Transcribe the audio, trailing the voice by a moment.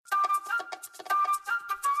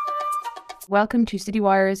Welcome to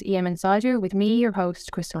CityWire's EM Insider with me, your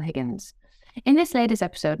host, Crystal Higgins. In this latest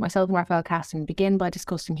episode, myself and Raphael Kassin begin by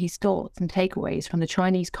discussing his thoughts and takeaways from the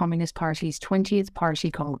Chinese Communist Party's 20th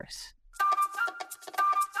Party Congress.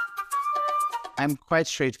 I'm quite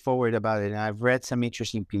straightforward about it. I've read some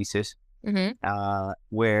interesting pieces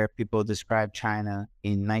where people describe China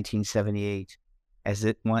in 1978 as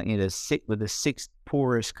the sixth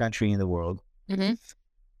poorest country in the world. And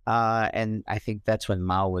I think that's when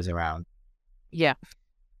Mao was around. Yeah.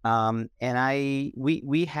 And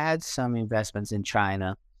we had some investments in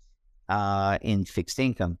China in fixed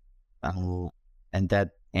income, and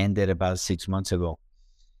that ended about 6 months ago.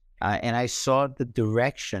 And I saw the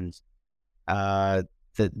direction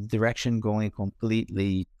going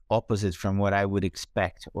completely opposite from what I would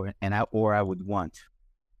expect or I would want.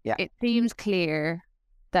 Yeah, it seems clear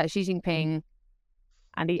that Xi Jinping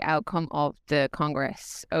and the outcome of the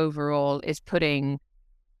Congress overall is putting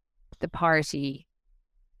the party's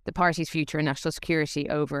future and national security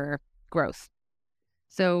over growth.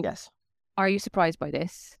 So, yes. Are you surprised by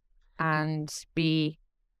this? And B,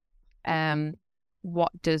 what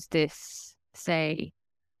does this say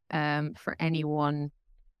for anyone,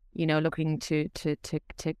 looking to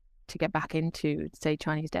get back into, say,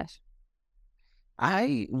 Chinese debt?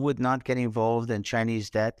 I would not get involved in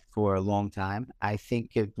Chinese debt for a long time. I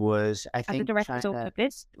think it was. I think as a direct result of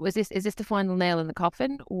this, is this the final nail in the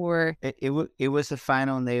coffin, or it was the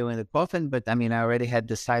final nail in the coffin? But I mean, I already had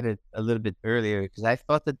decided a little bit earlier because I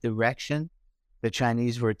thought the direction the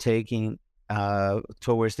Chinese were taking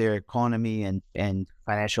towards their economy and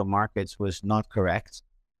financial markets was not correct.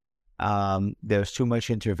 There was too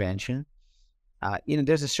much intervention.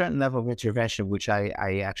 There's a certain level of intervention which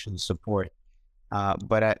I actually support.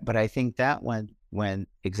 But I think that went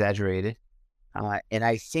exaggerated, and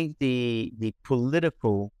I think the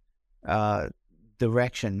political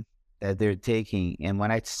direction that they're taking, and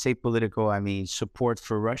when I say political, I mean support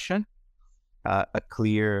for Russia, a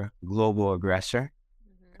clear global aggressor.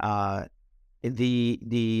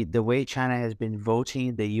 The way China has been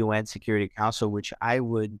voting the UN Security Council, which I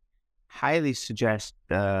would highly suggest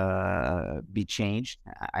be changed.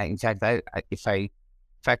 In fact, if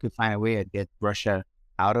I could find a way, I'd get Russia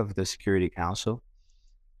out of the Security Council,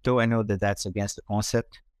 though I know that that's against the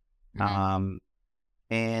concept. And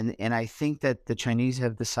I think that the Chinese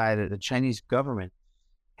have decided, the Chinese government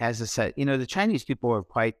has decided, the Chinese people are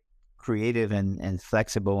quite creative and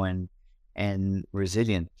flexible and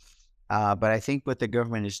resilient. But I think what the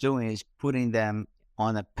government is doing is putting them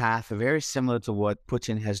on a path very similar to what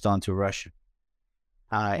Putin has done to Russia.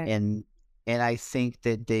 And I think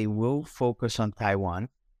that they will focus on Taiwan.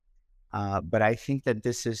 But I think that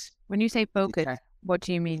this is... When you say focus, what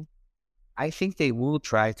do you mean? I think they will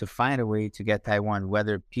try to find a way to get Taiwan,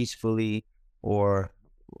 whether peacefully or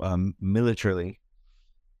militarily.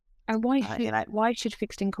 And why should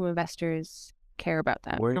fixed income investors care about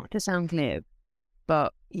that? Not to sound glib,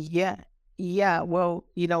 but... Yeah. Well,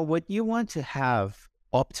 what you want to have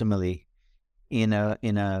optimally in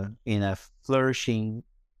a flourishing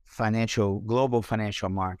global financial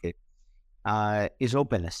market is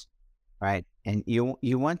openness, right? And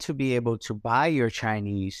you want to be able to buy your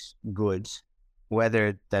Chinese goods,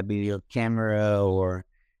 whether that be your camera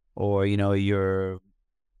or your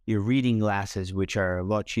reading glasses, which are a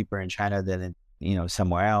lot cheaper in China than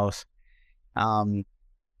somewhere else.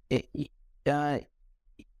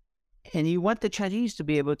 And you want the Chinese to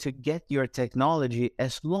be able to get your technology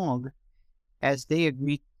as long as they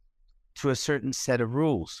agree to a certain set of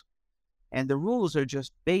rules. And the rules are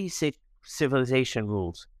just basic civilization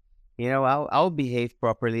rules. I'll behave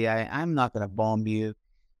properly. I'm not going to bomb you.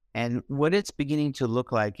 And what it's beginning to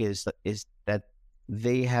look like is that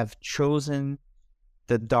they have chosen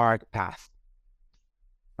the dark path,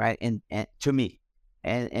 right? And to me,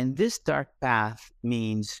 and this dark path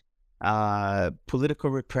means political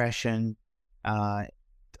repression, a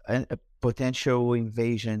potential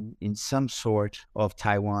invasion in some sort of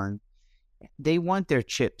Taiwan. They want their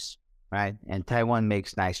chips, right? And Taiwan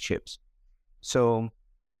makes nice chips. So,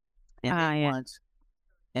 and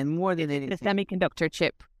more than anything, the semiconductor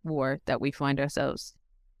chip war that we find ourselves.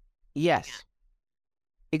 Yes,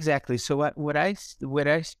 exactly. So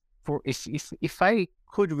if I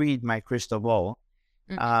could read my crystal ball,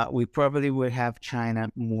 we probably would have China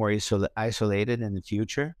more isolated in the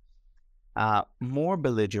future, more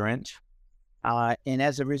belligerent, and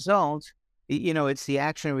as a result, it's the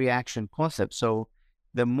action-reaction concept. So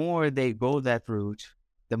the more they go that route,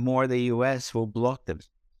 the more the U.S. will block them.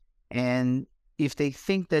 And if they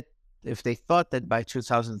thought that by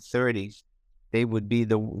 2030 they would be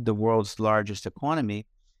the world's largest economy,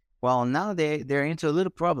 Well, now they're into a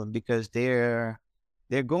little problem because they're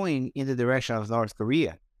going in the direction of North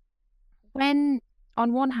Korea. When,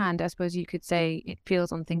 on one hand, I suppose you could say it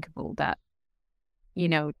feels unthinkable that,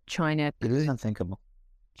 China It is could, unthinkable.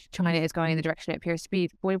 China is going in the direction it appears to be.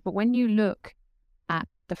 But when you look at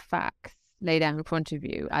the facts laid out in front of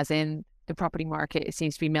you, as in the property market, it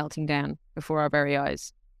seems to be melting down before our very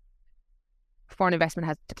eyes. Foreign investment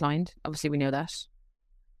has declined. Obviously, we know that.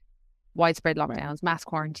 Widespread lockdowns, mass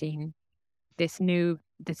quarantine, this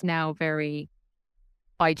now very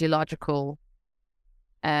ideological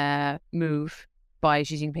move by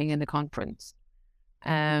Xi Jinping in the conference.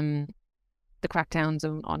 The crackdowns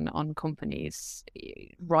on companies,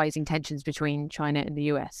 rising tensions between China and the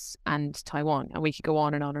US and Taiwan, and we could go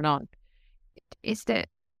on and on and on. Is it,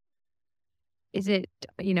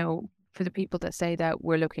 for the people that say that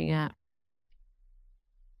we're looking at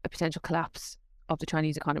a potential collapse of the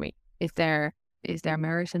Chinese economy, is there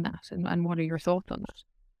merit in that? And what are your thoughts on that?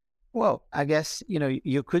 Well, I guess,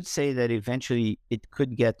 you could say that eventually it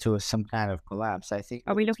could get to some kind of collapse. I think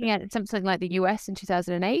Are we looking at something like the US in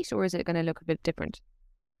 2008, or is it going to look a bit different?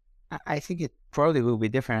 I think it probably will be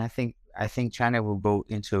different. I think China will go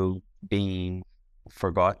into being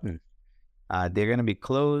forgotten. They're going to be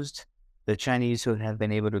closed. The Chinese who have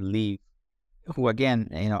been able to leave, who again,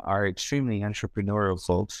 are extremely entrepreneurial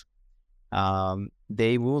folks,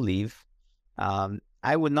 they will leave.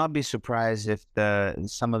 I would not be surprised if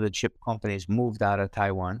some of the chip companies moved out of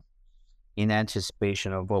Taiwan in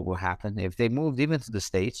anticipation of what will happen if they moved even to the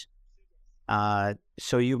States.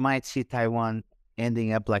 So you might see Taiwan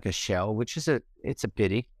ending up like a shell, which is it's a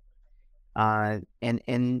pity. And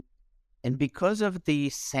because of the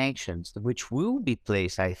sanctions, which will be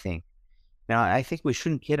placed, I think. Now, I think we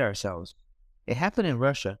shouldn't kid ourselves. It happened in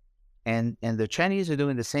Russia, and the Chinese are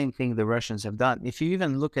doing the same thing the Russians have done. If you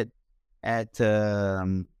even look at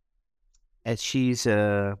Xi's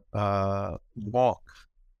walk,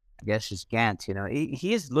 I guess it's Gant.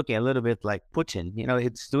 He is looking a little bit like Putin.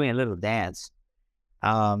 He's doing a little dance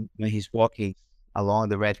when he's walking along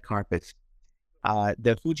the red carpet.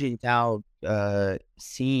 The Hu Jintao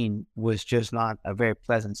scene was just not a very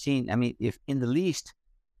pleasant scene. I mean, if in the least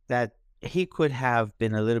that he could have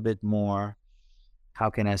been a little bit more,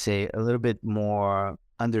 how can I say, a little bit more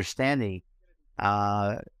understanding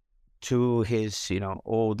to his,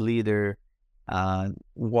 old leader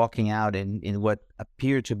walking out in what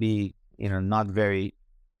appeared to be, not very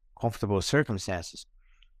comfortable circumstances.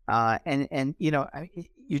 And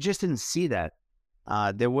you just didn't see that.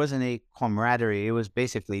 There wasn't a camaraderie. It was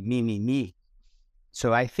basically me, me, me.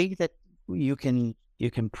 So I think that you can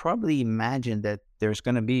probably imagine that there's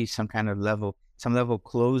going to be some level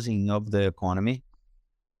closing of the economy.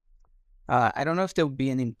 I don't know if there will be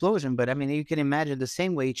an implosion, but I mean, you can imagine the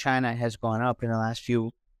same way China has gone up in the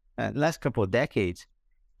last couple of decades,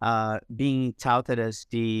 being touted as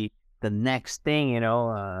the next thing,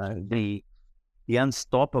 the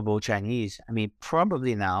unstoppable Chinese. I mean,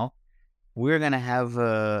 probably now we're going to have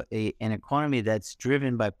an economy that's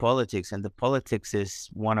driven by politics, and the politics is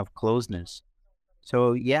one of closeness.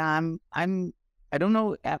 So yeah, I don't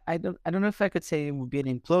know. I don't know if I could say it would be an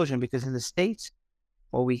implosion, because in the States,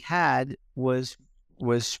 what we had was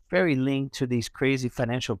very linked to these crazy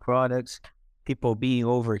financial products, people being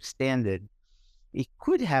overextended. It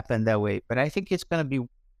could happen that way, but I think it's going to be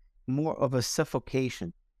more of a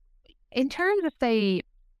suffocation. In terms of the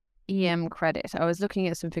EM credit, I was looking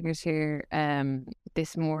at some figures here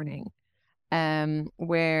this morning,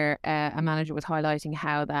 where a manager was highlighting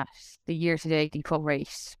how that the year-to-date default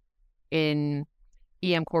rate in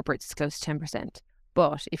EM corporates is close to 10%.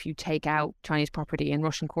 But if you take out Chinese property and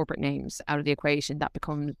Russian corporate names out of the equation, that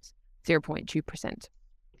becomes 0.2%.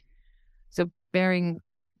 So bearing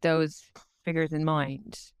those figures in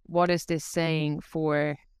mind, what is this saying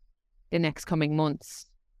for the next coming months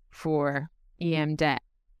for EM debt?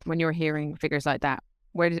 When you're hearing figures like that,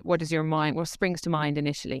 what springs to mind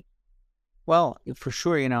initially? Well, for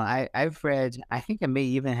sure, I've read, I think I may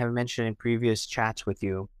even have mentioned in previous chats with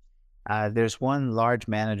you, there's one large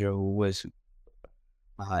manager who was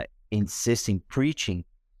insisting, preaching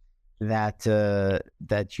that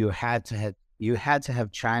you had to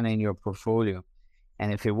have China in your portfolio,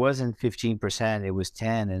 and if it wasn't 15%, it was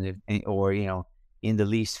 10, or in the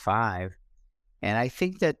least 5. And I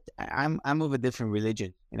think that I'm of a different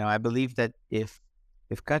religion. I believe that if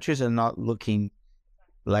countries are not looking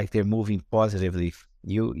like they're moving positively,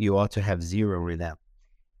 you ought to have zero with them.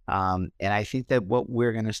 And I think that what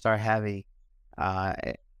we're going to start having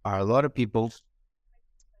are a lot of people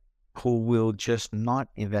who will just not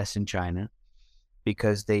invest in China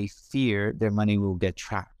because they fear their money will get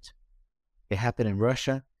trapped. It happened in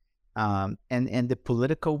Russia. And the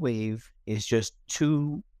political wave is just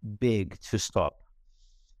too big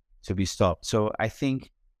to be stopped. So I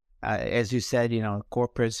think, as you said,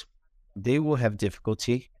 corporates, they will have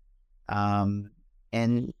difficulty. Um,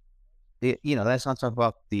 and let's not talk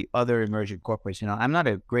about the other emerging corporates. I'm not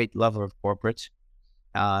a great lover of corporates,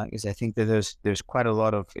 because I think that there's quite a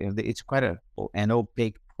lot of, it's quite an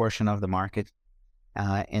opaque portion of the market,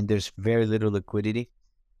 and there's very little liquidity.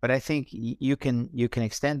 But I think you can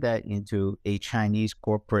extend that into a Chinese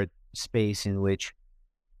corporate space in which,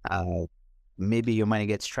 uh, maybe your money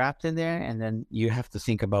gets trapped in there, and then you have to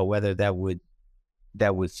think about whether that would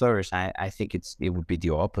flourish. I think it would be the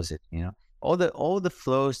opposite. All the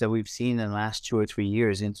flows that we've seen in the last 2 or 3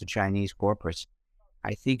 years into Chinese corporates,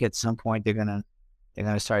 I think at some point they're gonna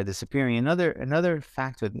start disappearing. Another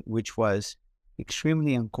factor which was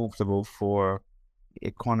extremely uncomfortable for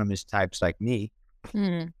economist types like me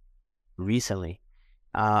Mm. recently,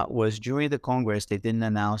 was during the Congress they didn't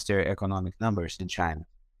announce their economic numbers in China,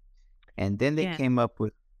 and then they Yeah. came up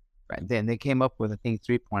with right, then they came up with, I think,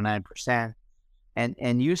 3.9%.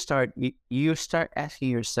 And you start asking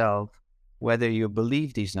yourself whether you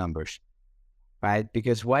believe these numbers, right?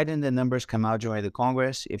 Because why didn't the numbers come out during the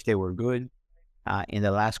Congress if they were good? In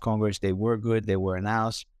the last Congress, they were good. They were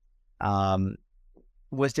announced. Um,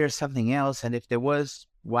 was there something else? And if there was,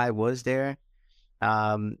 why was there?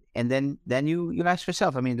 And then you ask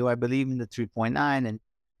yourself, I mean, do I believe in the 3.9? And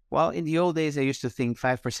well, in the old days, I used to think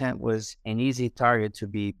 5% was an easy target to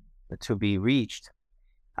be reached.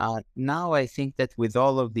 Now I think that with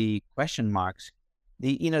all of the question marks,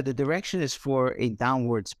 the direction is for a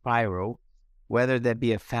downward spiral, whether that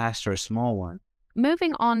be a fast or a small one.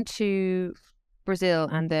 Moving on to Brazil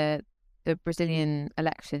and the Brazilian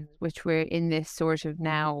elections, which we're in this sort of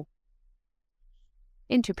now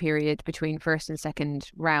interperiod between first and second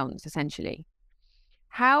rounds, essentially.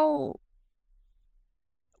 How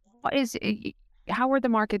what is how are the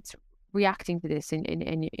markets reacting to this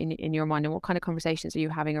in your mind, and what kind of conversations are you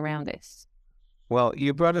having around this? Well,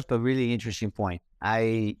 you brought up a really interesting point.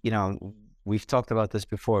 We've talked about this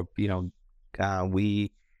before.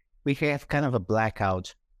 We have kind of a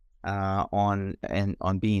blackout, on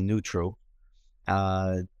being neutral,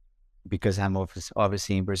 uh, because I'm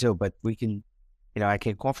obviously in Brazil, but I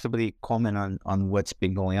can comfortably comment on what's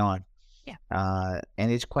been going on. Yeah.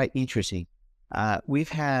 And it's quite interesting. We've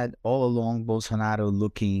had all along Bolsonaro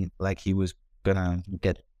looking like he was gonna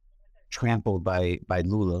get trampled by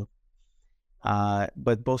Lula.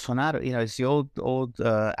 But Bolsonaro, it's the old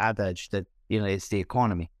adage that it's the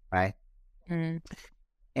economy, right? Mm.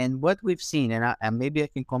 And what we've seen, and maybe I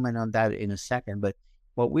can comment on that in a second, but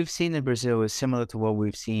what we've seen in Brazil is similar to what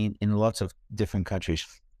we've seen in lots of different countries.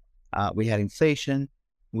 We had inflation.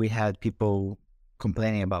 We had people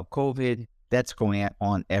complaining about COVID. That's going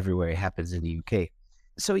on everywhere. It happens in the UK.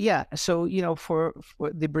 So yeah, for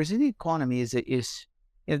the Brazilian economy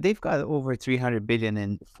they've got over 300 billion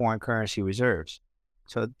in foreign currency reserves.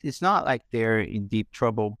 So it's not like they're in deep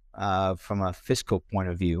trouble, from a fiscal point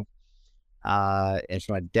of view, and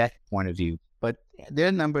from a debt point of view. But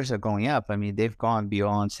their numbers are going up. I mean, they've gone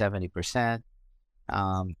beyond 70%.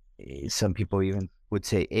 Some people even would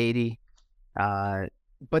say 80.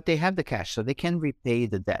 But they have the cash, so they can repay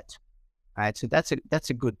the debt. Right. So that's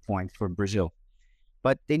a good point for Brazil.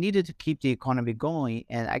 But they needed to keep the economy going,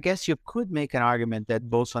 and I guess you could make an argument that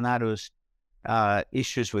Bolsonaro's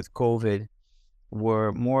issues with COVID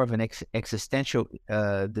were more of an existential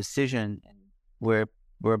decision,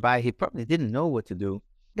 whereby he probably didn't know what to do.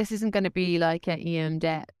 This isn't going to be like an EM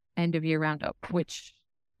debt end of year roundup, which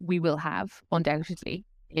we will have undoubtedly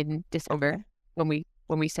in December. Okay.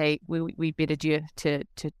 when we say we bid adieu to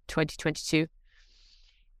 2022.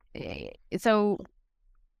 So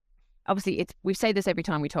obviously we say this every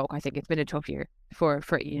time we talk. I think it's been a tough year for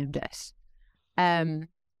EM debt. And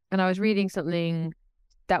I was reading something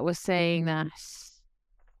that was saying that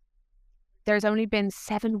there's only been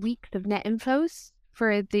 7 weeks of net inflows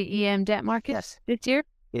for the EM debt market. Yes. This year.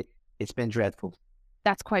 It's been dreadful.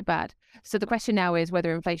 That's quite bad. So the question now is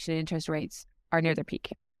whether inflation and interest rates are near their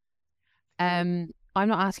peak. I'm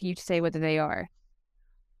not asking you to say whether they are,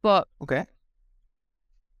 but Okay.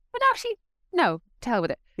 actually, no, tell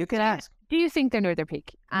with it. You can ask. Do you think they're near their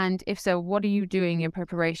peak? And if so, what are you doing in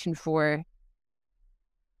preparation for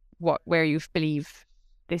where you believe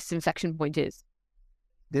this inflection point is?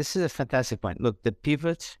 This is a fantastic point. Look, the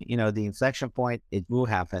pivot, the inflection point, it will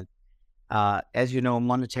happen. As you know,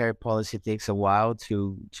 monetary policy takes a while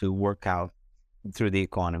to work out through the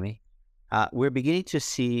economy. We're beginning to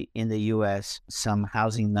see in the U.S. some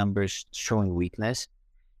housing numbers showing weakness.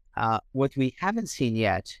 What we haven't seen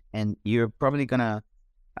yet, and you're probably gonna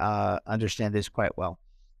understand this quite well,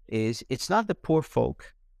 is it's not the poor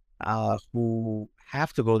folk who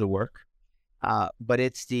have to go to work, but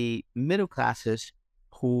it's the middle classes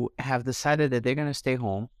who have decided that they're going to stay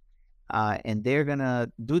home and they're going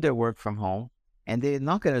to do their work from home, and they're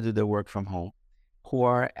not going to do their work from home, who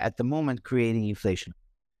are at the moment creating inflation.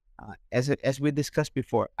 As we discussed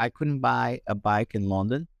before, I couldn't buy a bike in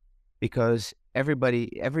London because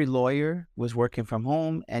every lawyer was working from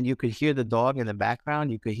home, and you could hear the dog in the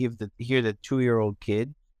background. You could hear the 2-year-old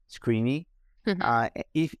kid screaming.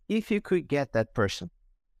 If you could get that person.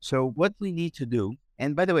 So what we need to do,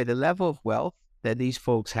 and by the way, the level of wealth that these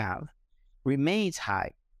folks have remains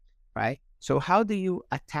high, right? So how do you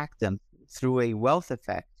attack them through a wealth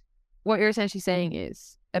effect? What you're essentially saying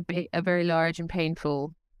is a very large and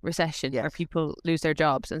painful recession where Yes. people lose their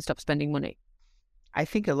jobs and stop spending money. I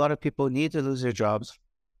think a lot of people need to lose their jobs.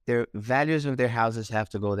 Their values of their houses have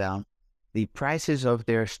to go down. The prices of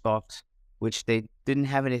their stocks, which they didn't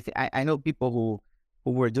have anything. I know people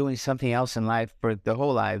who were doing something else in life for their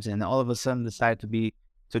whole lives, and all of a sudden decide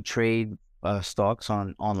to trade stocks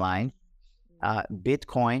online,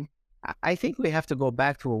 Bitcoin. I think we have to go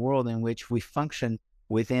back to a world in which we function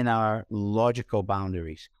within our logical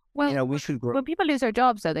boundaries. Well, We should grow. when people lose their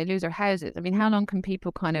jobs, though, they lose their houses. I mean, how long can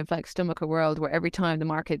people kind of like stomach a world where every time the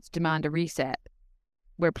markets demand a reset,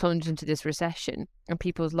 we're plunged into this recession and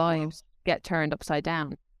people's lives get turned upside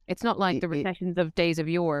down? It's not like It, the it, recessions of days of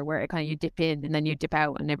yore where it kind of you dip in and then you dip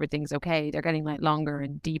out and everything's okay. They're getting like longer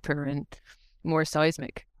and deeper and more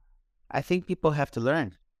seismic. I think people have to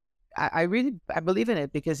learn. I believe in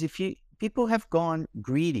it because if you people have gone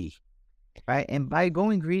greedy, right, and by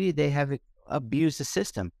going greedy, they have abused the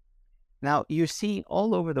system. Now you're seeing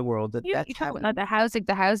all over the world that You that's talk about happening. like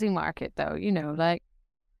the housing market though, like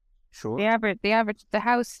Sure. the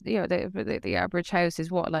house, the average house is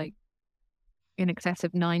what, like in excess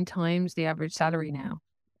of 9 times the average salary now.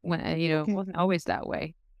 When it Okay. wasn't always that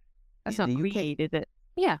way. That's The not UK. greed, is it?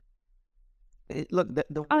 Yeah, Look, the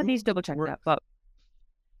I'll need to world double check that. works. But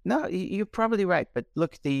No, you're probably right. But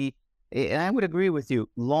look, and I would agree with you.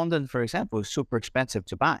 London, for example, is super expensive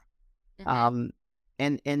to buy. Mhm. Um,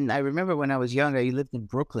 and I remember when I was younger, I lived in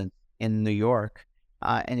Brooklyn, in New York,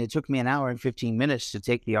 and it took me an hour and 15 minutes to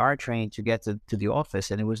take the R train to get to the office,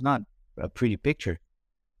 and it was not a pretty picture.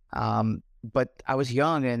 But I was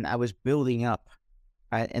young and I was building up,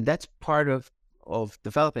 right? And that's part of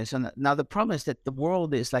developing. So now the problem is that the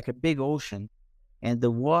world is like a big ocean, and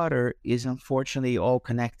the water is unfortunately all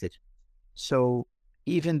connected. So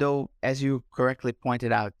even though, as you correctly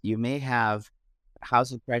pointed out, you may have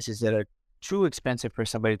housing prices that are too expensive for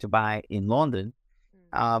somebody to buy in London,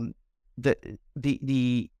 um, the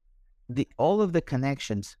the all of the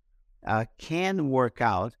connections can work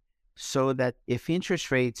out so that if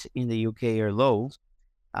interest rates in the UK are low,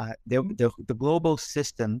 the global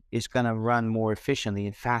system is going to run more efficiently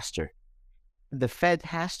and faster. The Fed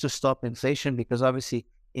has to stop inflation because obviously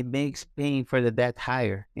it makes paying for the debt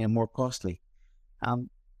higher and more costly. Um,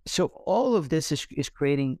 so all of this is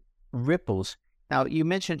creating ripples. Now you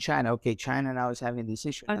mentioned China. Okay, China now is having this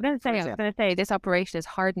issue. Now, for I was example, gonna say this operation has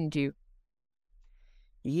hardened you.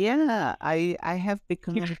 yeah, I have You've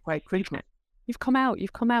become quite you've critical. you've come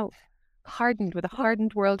out hardened with a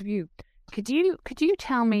hardened worldview. Could you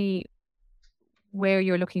tell me where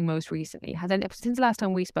you're looking most recently? Since the last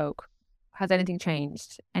time we spoke, has anything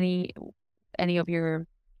changed? Any of your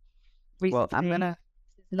Well, recent things?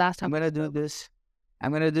 The last I'm time we gonna do spoke. this.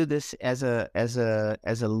 I'm gonna do this as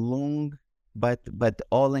a long but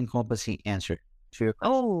all encompassing answer to your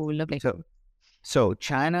question. Oh, lovely. So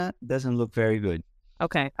China doesn't look very good.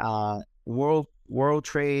 Okay. World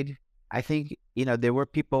trade. I think there were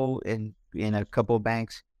people in a couple of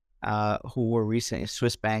banks who were recent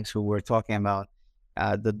Swiss banks who were talking about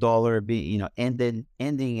the dollar being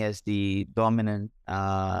ending as the dominant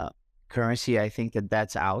currency. I think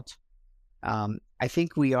that's out. I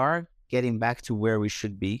think we are getting back to where we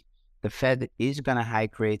should be. The Fed is going to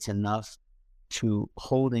hike rates enough to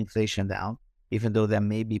hold inflation down, even though that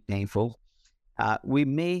may be painful. We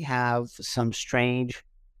may have some strange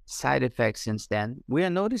side effects since then. We are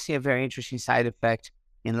noticing a very interesting side effect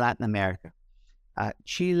in Latin America.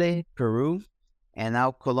 Chile, Peru, and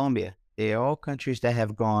now Colombia. They are all countries that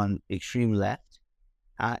have gone extreme left,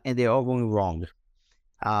 and they're all going wrong.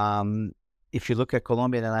 Um, if you look at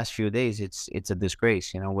Colombia in the last few days, it's a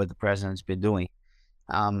disgrace, what the president's been doing.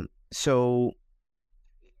 So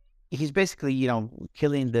he's basically,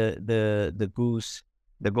 killing the goose,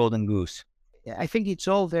 the golden goose. I think it's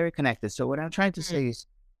all very connected. So what I'm trying to say is,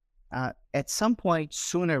 at some point,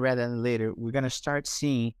 sooner rather than later, we're going to start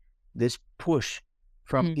seeing this push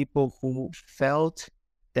from Mm-hmm. people who felt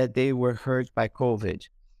that they were hurt by COVID,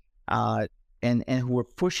 uh, and who were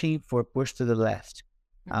pushing for a push to the left,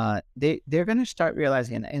 they're going to start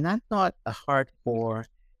realizing, and I'm not a hardcore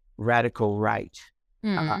radical right.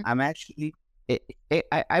 Mm. I'm actually,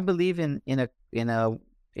 I believe in an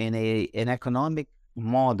economic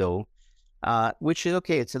model, which is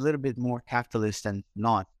okay. It's a little bit more capitalist than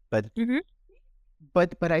not, Mm-hmm.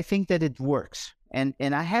 but I think that it works, and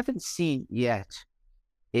I haven't seen yet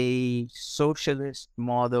a socialist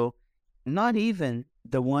model, not even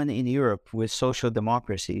the one in Europe with social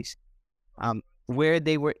democracies, where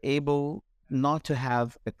they were able not to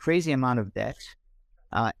have a crazy amount of debt,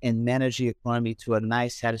 and manage the economy to a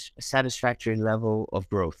nice, satisfactory level of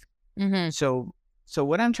growth. Mm-hmm. So, so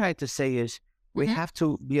what I'm trying to say is we Mm-hmm. have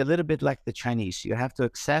to be a little bit like the Chinese. You have to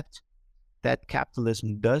accept that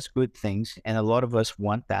capitalism does good things, and a lot of us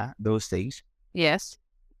want those things. Yes.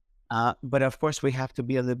 But of course, we have to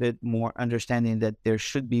be a little bit more understanding that there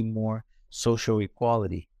should be more social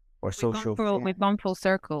equality or social We've fairness. gone full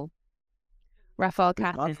circle. Raphael We've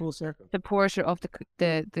gone Kassin, full circle. supporter of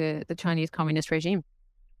the Chinese communist regime.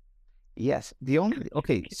 Yes. The only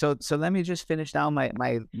okay. So let me just finish now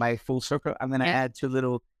my full circle. I'm going to Yes. add two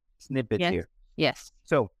little snippets Yes. here. Yes.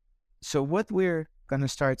 So what we're going to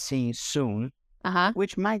start seeing soon, Uh-huh.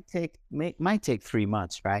 which might take 3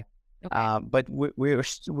 months, right? Okay. But we're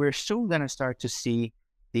still going to start to see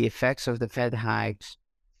the effects of the Fed hikes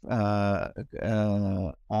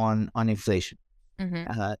on inflation.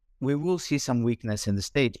 Mm-hmm. We will see some weakness in the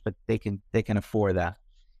States, but they can afford that,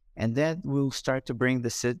 and that will start to bring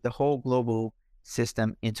the whole global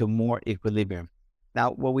system into more equilibrium.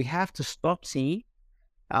 Now, what we have to stop seeing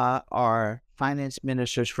are finance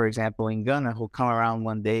ministers, for example, in Ghana, who come around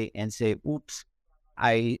one day and say, "Oops,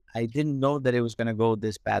 I didn't know that it was going to go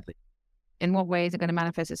this badly." In what way is it going to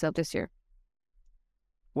manifest itself this year?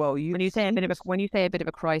 Well, When you've you say seen when you say a bit of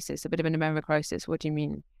a crisis, a bit of an economic crisis, what do you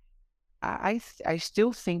mean? I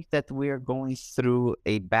still think that we're going through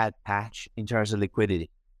a bad patch in terms of liquidity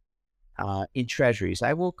in treasuries.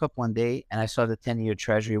 I woke up one day and I saw the 10-year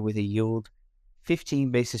treasury with a yield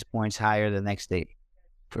 15 basis points higher the next day,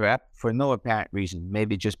 for no apparent reason,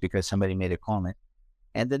 maybe just because somebody made a comment.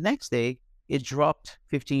 And the next day, it dropped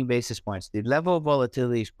 15 basis points. The level of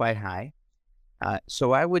volatility is quite high.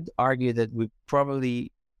 So I would argue that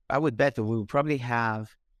I would bet that we will probably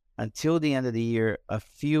have until the end of the year a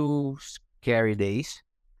few scary days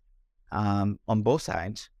on both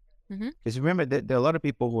sides. Mm-hmm. Because remember, there are a lot of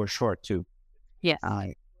people who are short too. Yes. Uh,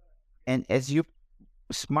 and as you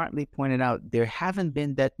smartly pointed out, there haven't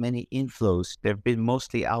been that many inflows. There have been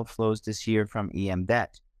mostly outflows this year from EM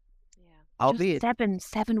debt, Yeah. Just albeit,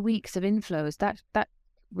 seven weeks of inflows. That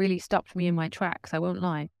really stopped me in my tracks. I won't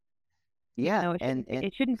lie. yeah, No, and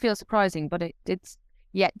it shouldn't feel surprising, but it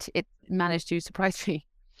managed to surprise me.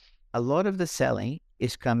 a lot of the selling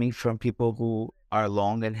is coming from people who are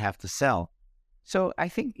long and have to sell. So I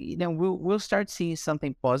think we'll start seeing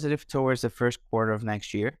something positive towards the first quarter of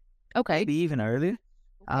next year, Okay. maybe even earlier.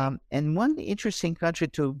 Okay. And one interesting country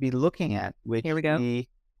to be looking at, Here which we go.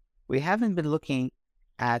 we haven't been looking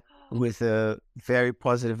at with a very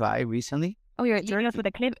positive eye recently, Oh, you're is leaving us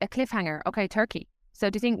Turkey. with a cliffhanger. Okay, Turkey. So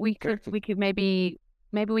do you think Turkey. we could maybe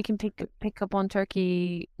we can pick up on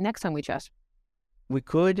Turkey next time we chat? We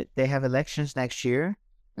could. They have elections next year.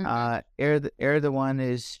 Mm-hmm. Erdogan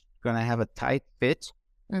is going to have a tight fit.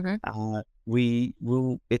 Mm-hmm. We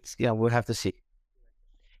will. It's We'll have to see.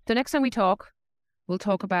 So next time we talk, we'll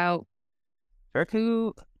talk about Turkey.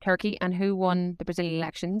 who Turkey and who won the Brazilian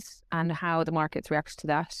elections and how the markets react to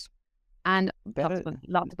that, and Better.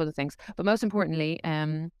 lots of other things. But most importantly,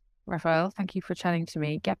 Raphael, thank you for chatting to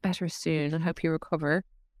me. Get better soon. I hope you recover,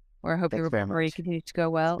 or I hope your Thanks very recovery much. continues to go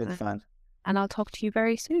It's well. been fun. And I'll talk to you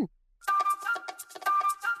very soon.